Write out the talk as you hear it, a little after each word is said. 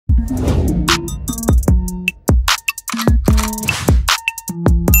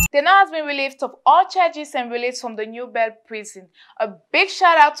The now has been relieved of all charges and released from the New Bell prison. A big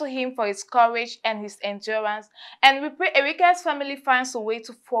shout out to him for his courage and his endurance. And we pray Erika's family finds a way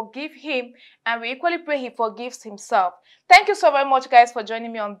to forgive him, and we equally pray he forgives himself. Thank you so very much, guys, for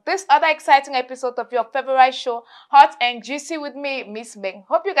joining me on this other exciting episode of your favorite show, Hot and Juicy, with me, Miss Beng.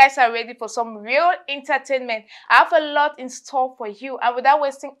 Hope you guys are ready for some real entertainment. I have a lot in store for you, and without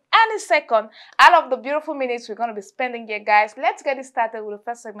wasting any second out of the beautiful minutes we're going to be spending here, guys, let's get it started with the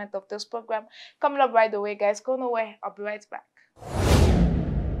first segment of this program. Coming up right away, guys. Go nowhere. I'll be right back.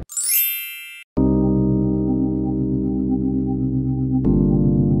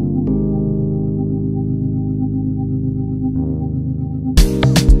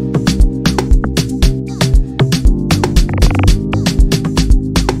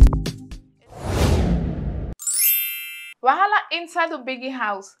 Wahala inside the Biggy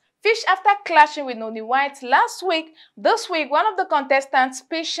house. Fish after clashing with Noni White last week. This week, one of the contestants,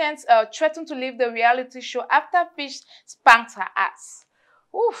 Patience, threatened to leave the reality show after Fish spanked her ass.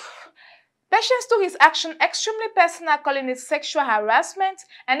 Oof. Patience took his action extremely personal, calling it sexual harassment,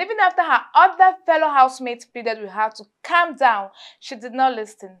 and even after her other fellow housemates pleaded with her to calm down, she did not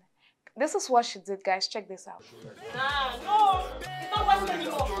listen. This is what she did, guys. Check this out. No, it's not worth it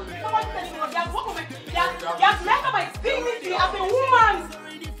anymore. It's not worth it anymore. You have broken my dignity as a woman.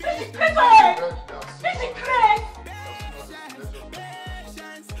 This is crazy. This is crazy.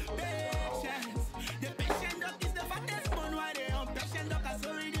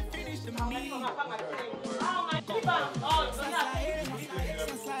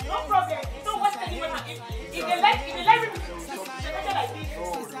 No problem. It's not worth it anymore. If they like me, like this.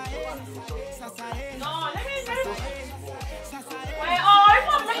 No, let me. It's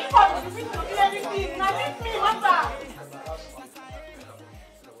not making fun of do everything. Now leave me, master.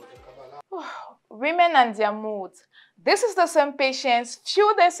 Women and their moods. This is the same Patience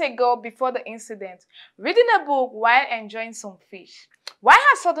few days ago before the incident, reading a book while enjoying some fish. Why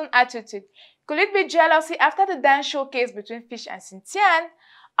her sudden attitude? Could it be jealousy after the dance showcase between Fish and Cynthia?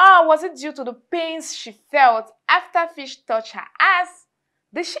 Or was it due to the pains she felt after Fish touched her ass?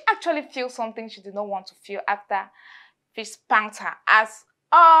 Did she actually feel something she did not want to feel after Fish spanked her ass?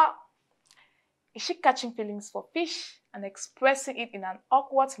 Or is she catching feelings for Fish and expressing it in an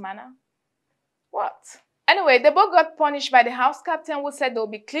awkward manner? What? Anyway, they both got punished by the house captain, who said they'll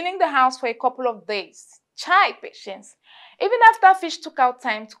be cleaning the house for a couple of days. Chai, Patience. Even after Fish took out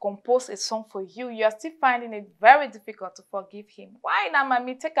time to compose a song for you, you are still finding it very difficult to forgive him. Why now,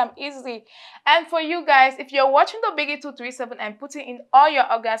 mommy? Take him easy. And for you guys, if you're watching the Biggy 237 and putting in all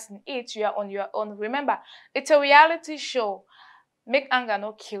your organs in it, you are on your own. Remember, it's a reality show. Make anger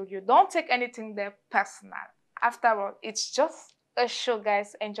not kill you. Don't take anything there personal. After all, it's just a show,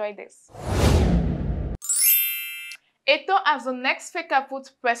 guys. Enjoy this. Eto'o as the next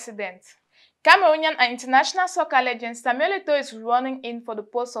Fecafoot president. Cameroonian and international soccer legend Samuel Eto'o is running in for the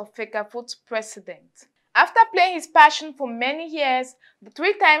post of Fecafoot president. After playing his passion for many years, the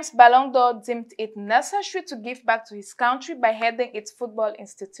 3 times Ballon d'Or deemed it necessary to give back to his country by heading its football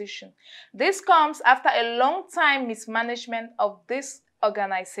institution. This comes after a long time mismanagement of this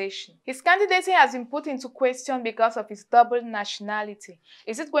organization. His candidacy has been put into question because of his double nationality.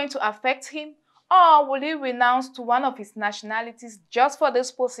 Is it going to affect him? Or will he renounce to one of his nationalities just for this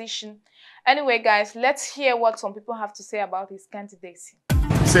position? Anyway, guys, let's hear what some people have to say about his candidacy.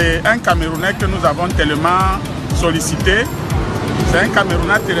 C'est un Camerounais que nous avons tellement sollicité. C'est un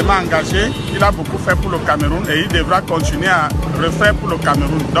Camerounais tellement engagé. Il a beaucoup fait pour le Cameroun et il devra continuer à refaire pour le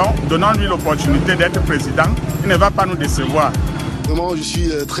Cameroun. Donc, donnons-lui l'opportunité d'être président. Il ne va pas nous décevoir. Je suis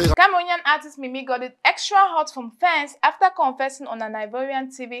très... Cameroonian artist Mimi got it extra hot from fans after confessing on an Ivorian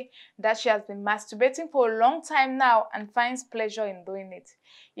TV that she has been masturbating for a long time now and finds pleasure in doing it.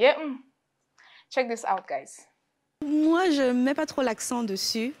 Yeah, check this out, guys. Moi, je mets pas trop l'accent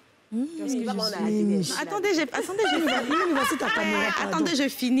dessus. Attendez, je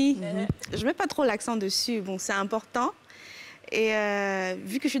finis. Je mets pas trop l'accent dessus. Bon, c'est important. Et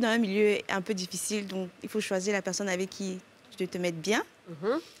vu que je suis dans un milieu un peu difficile, donc il faut choisir la personne avec qui je vais te mettre bien.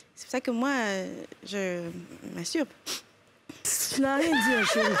 C'est pour ça que moi, je m'assurpe. Tu n'as rien dit,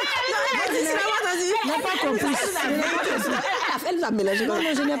 chérie. Je n'ai pas compris. Elle l'a mélangé. Non,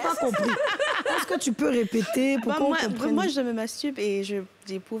 je n'ai pas compris. Est-ce que tu peux répéter pour qu'on comprenne? Moi, je me masturbe et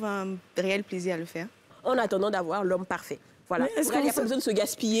j'éprouve un réel plaisir à le faire. En attendant d'avoir l'homme parfait. Voilà. Est-ce qu'il n'y a pas besoin de se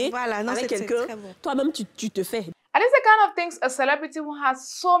gaspiller avec quelqu'un? Toi-même, tu te fais. And it's the kind of things a celebrity who has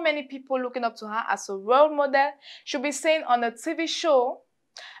so many people looking up to her as a role model should be saying on a TV show.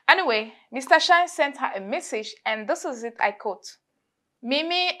 Anyway, Mr. Shine sent her a message, and this is it, I quote.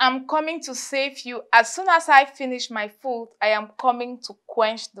 Mimi, I'm coming to save you. As soon as I finish my food, I am coming to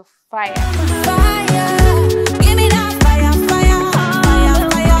quench the fire. Fire, give me that fire, fire, fire,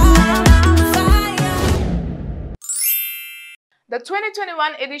 fire. The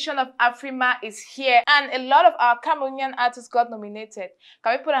 2021 edition of Afrima is here, and a lot of our Cameroonian artists got nominated.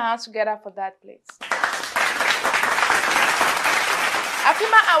 Can we put our hands together for that, please?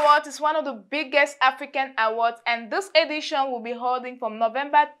 Afrima Awards is one of the biggest African awards, and this edition will be holding from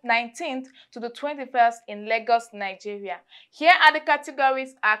November 19th to the 21st in Lagos, Nigeria. Here are the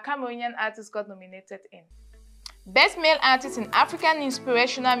categories our Cameroonian artists got nominated in. Best Male Artist in African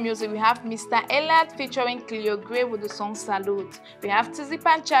Inspirational Music, we have Mr. Elad featuring Cleo Gray with the song Salute. We have Tizi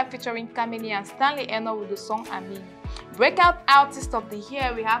Pancha featuring Kamini and Stanley Eno with the song Amin. Breakout Artist of the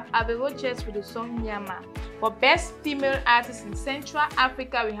Year, we have Averoches with the song Nyama. For Best Female Artist in Central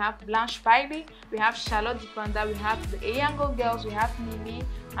Africa, we have Blanche Bailey, we have Charlotte Dipanda, we have the Eyango Girls, we have Mimi,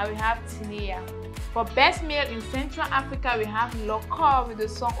 and we have Tinia. For Best Male in Central Africa, we have Locor with the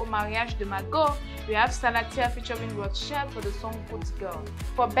song Au Mariage de Mago. We have Salatia featuring Rothschild for the song Good Girl.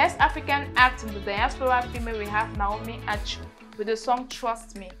 For Best African Act in the Diaspora Female, we have Naomi Achu with the song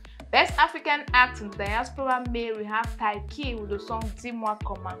Trust Me. Best African Act in the Diaspora Male, we have Taiki with the song Dis-moi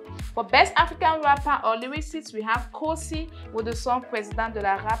comment. For Best African Rapper or Lyricist, we have Kosi with the song Président de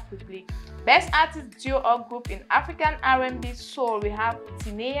la République. Best Artist Duo or Group in African R&B Soul, we have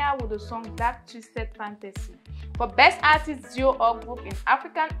Tinea with the song Dark Twisted Fantasy. For Best Artist Duo or Group in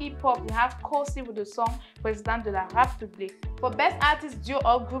African Hip Hop, we have Kosi with the song Président de la République. For Best Artist Duo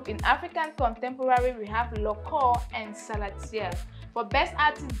or Group in African Contemporary, we have Locor and Salatiel. For Best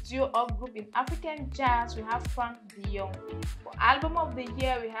Artist Duo or Group in African Jazz, we have Frank Dion. For Album of the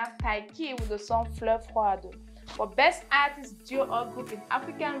Year, we have Taiki with the song Fleuve Froide. For Best Artist Duo or Group in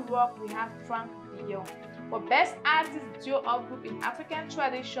African Rock, we have Frank Dion. For Best Artist Duo or Group in African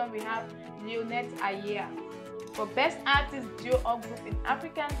Tradition, we have Leonette Ayer. For Best Artist Duo or Group in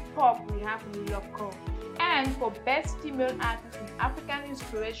African Pop, we have Loko. And for Best Female Artist in African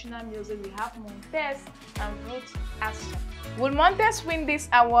Inspirational Music, we have Montez and Ruth Aston. Will Montez win this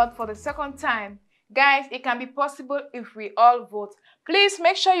award for the second time? Guys, it can be possible if we all vote. Please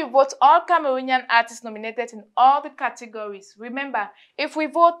make sure you vote all Cameroonian artists nominated in all the categories. Remember, if we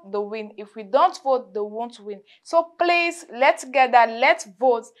vote, they win. If we don't vote, they won't win. So please, let's gather, let's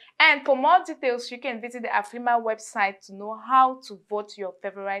vote. And for more details, you can visit the Afrima website to know how to vote your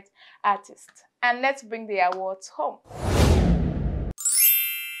favorite artist. And let's bring the awards home.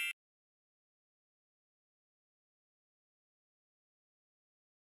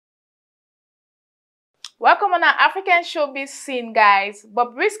 Welcome on our African showbiz scene, guys.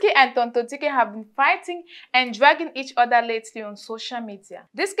 Bobrisky and Tonto Dike have been fighting and dragging each other lately on social media.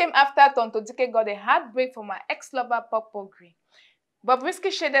 This came after Tonto Dike got a heartbreak from her ex-lover Popo Green.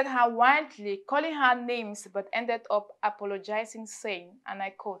 Bobrisky shaded her widely, calling her names, but ended up apologizing, saying, and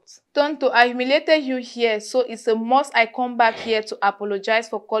I quote, "Tonto, I humiliated you here, so it's a must I come back here to apologize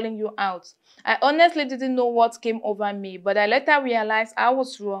for calling you out. I honestly didn't know what came over me, but I later realized I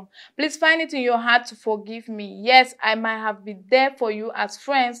was wrong. Please find it in your heart to forgive me. Yes, I might have been there for you as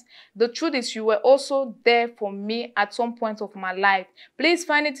friends. The truth is you were also there for me at some point of my life. Please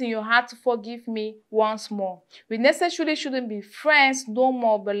find it in your heart to forgive me once more. We necessarily shouldn't be friends no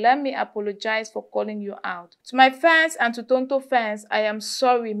more, but let me apologize for calling you out. To my fans and to Tonto fans, I am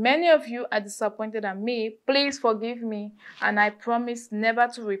sorry. Many of you are disappointed at me. Please forgive me, and I promise never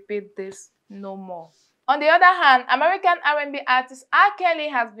to repeat this no more." On the other hand, American R&B artist R.Kelly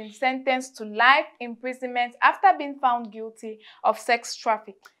has been sentenced to life imprisonment after being found guilty of sex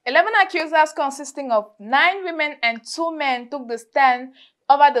trafficking. 11 accusers consisting of 9 women and 2 men took the stand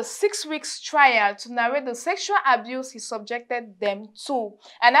over the 6 weeks trial to narrate the sexual abuse he subjected them to.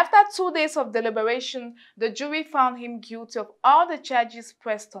 And after 2 days of deliberation, the jury found him guilty of all the charges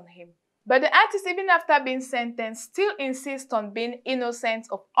pressed on him. But the artist, even after being sentenced, still insists on being innocent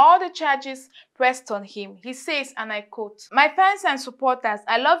of all the charges pressed on him. He says, and I quote, "My fans and supporters,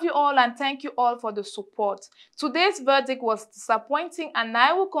 I love you all and thank you all for the support. Today's verdict was disappointing and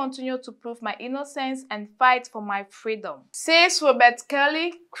I will continue to prove my innocence and fight for my freedom," says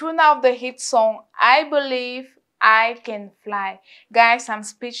R.Kelly, crooner of the hit song I Believe I Can Fly. Guys, I'm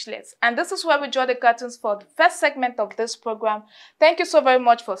speechless. And this is where we draw the curtains for the first segment of this program. Thank you so very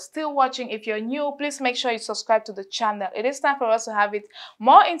much for still watching. If you're new, please make sure you subscribe to the channel. It is time for us to have it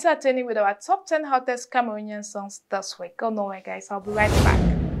more entertaining with our top 10 hottest Cameroonian songs this week. Go nowhere, guys. I'll be right back.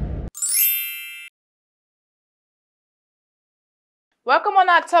 Welcome on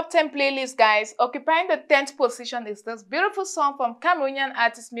our top 10 playlist, guys. Occupying the 10th position is this beautiful song from Cameroonian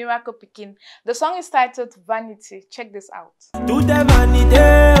artist Miracle Pikin. The song is titled Vanity. Check this out. Tout est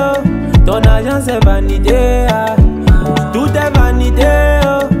vanité, oh. Ton argent c'est vanité, ah. Tout est vanité,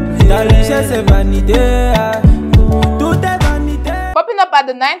 oh. Ta richesse c'est vanité, ah. Tout est vanité. Popping up at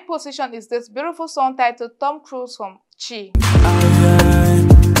the 9th position is this beautiful song titled Tom Cruise from Njie.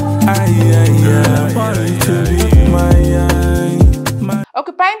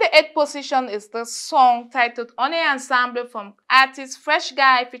 Occupying the 8th position is the song titled On a Ensemble from artist Fresh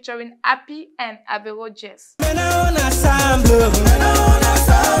Guy featuring Happy and Avero Jess.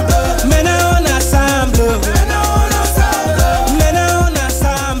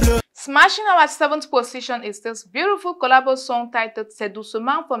 Smashing our 7th position is this beautiful collabo song titled C'est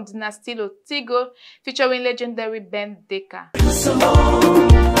doucement from Dynasty Lotigo featuring legendary Ben Deka.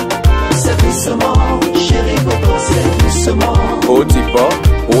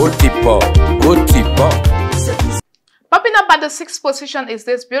 Popping up at the 6th position is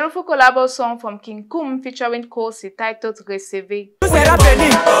this beautiful collabo song from King Kum featuring Kosi titled Receive.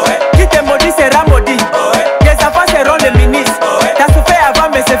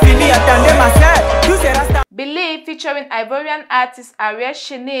 Believe featuring Ivorian artist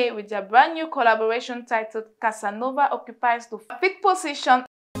R.Kelly with their brand new collaboration titled Casanova occupies the 5th position.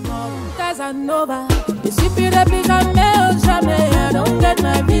 Casanova, I don't get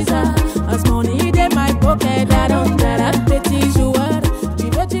my visa. As money in my pocket, I don't get a petit joueur.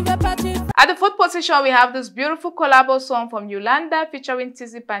 At the 4th position, we have this beautiful collabo song from Yolanda featuring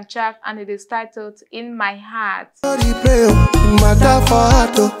Tizi Panchak, and it is titled In My Heart.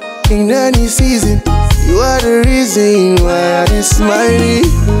 In any season, you are the reason why I smile.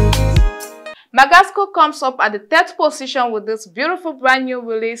 Magasco comes up at the 3rd position with this beautiful brand new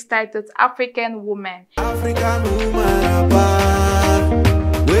release titled African Woman. African woman,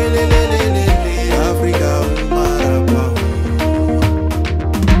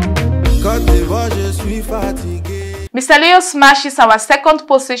 Mr. Leo smashes our 2nd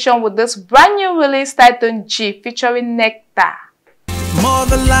position with this brand new release titled Njie featuring Nectar.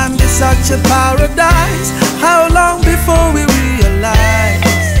 Motherland is such a paradise. How long before we realize?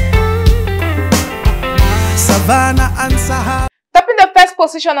 Savannah and Sahara. Topping the 1st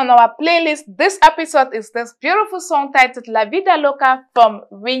position on our playlist this episode is this beautiful song titled La Vida Loca from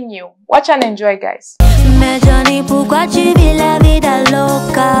Renew. Watch and enjoy, guys. Mais Johnny, pourquoi tu vis la vida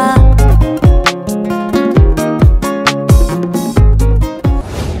loca?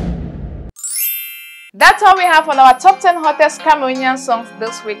 That's all we have on our top 10 hottest Cameroonian songs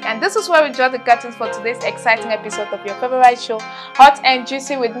this week, and this is where we draw the curtains for today's exciting episode of your favorite show, Hot and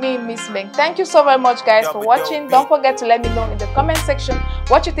Juicy with me, Miss Meng. Thank you so very much, guys, for watching. Don't forget to let me know in the comment section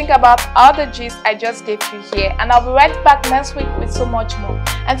what you think about all the gist I just gave you here, and I'll be right back next week with so much more.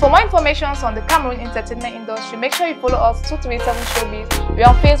 And for more information on the Cameroon entertainment industry, make sure you follow us 237 Showbiz. We're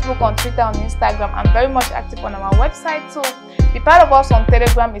on Facebook, on Twitter, on Instagram, and very much active on our website too. Be part of us on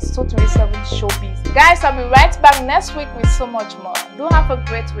Telegram is 237 Showbiz. Guys, I'll be right back next week with so much more. Do have a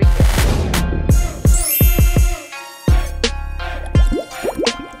great weekend.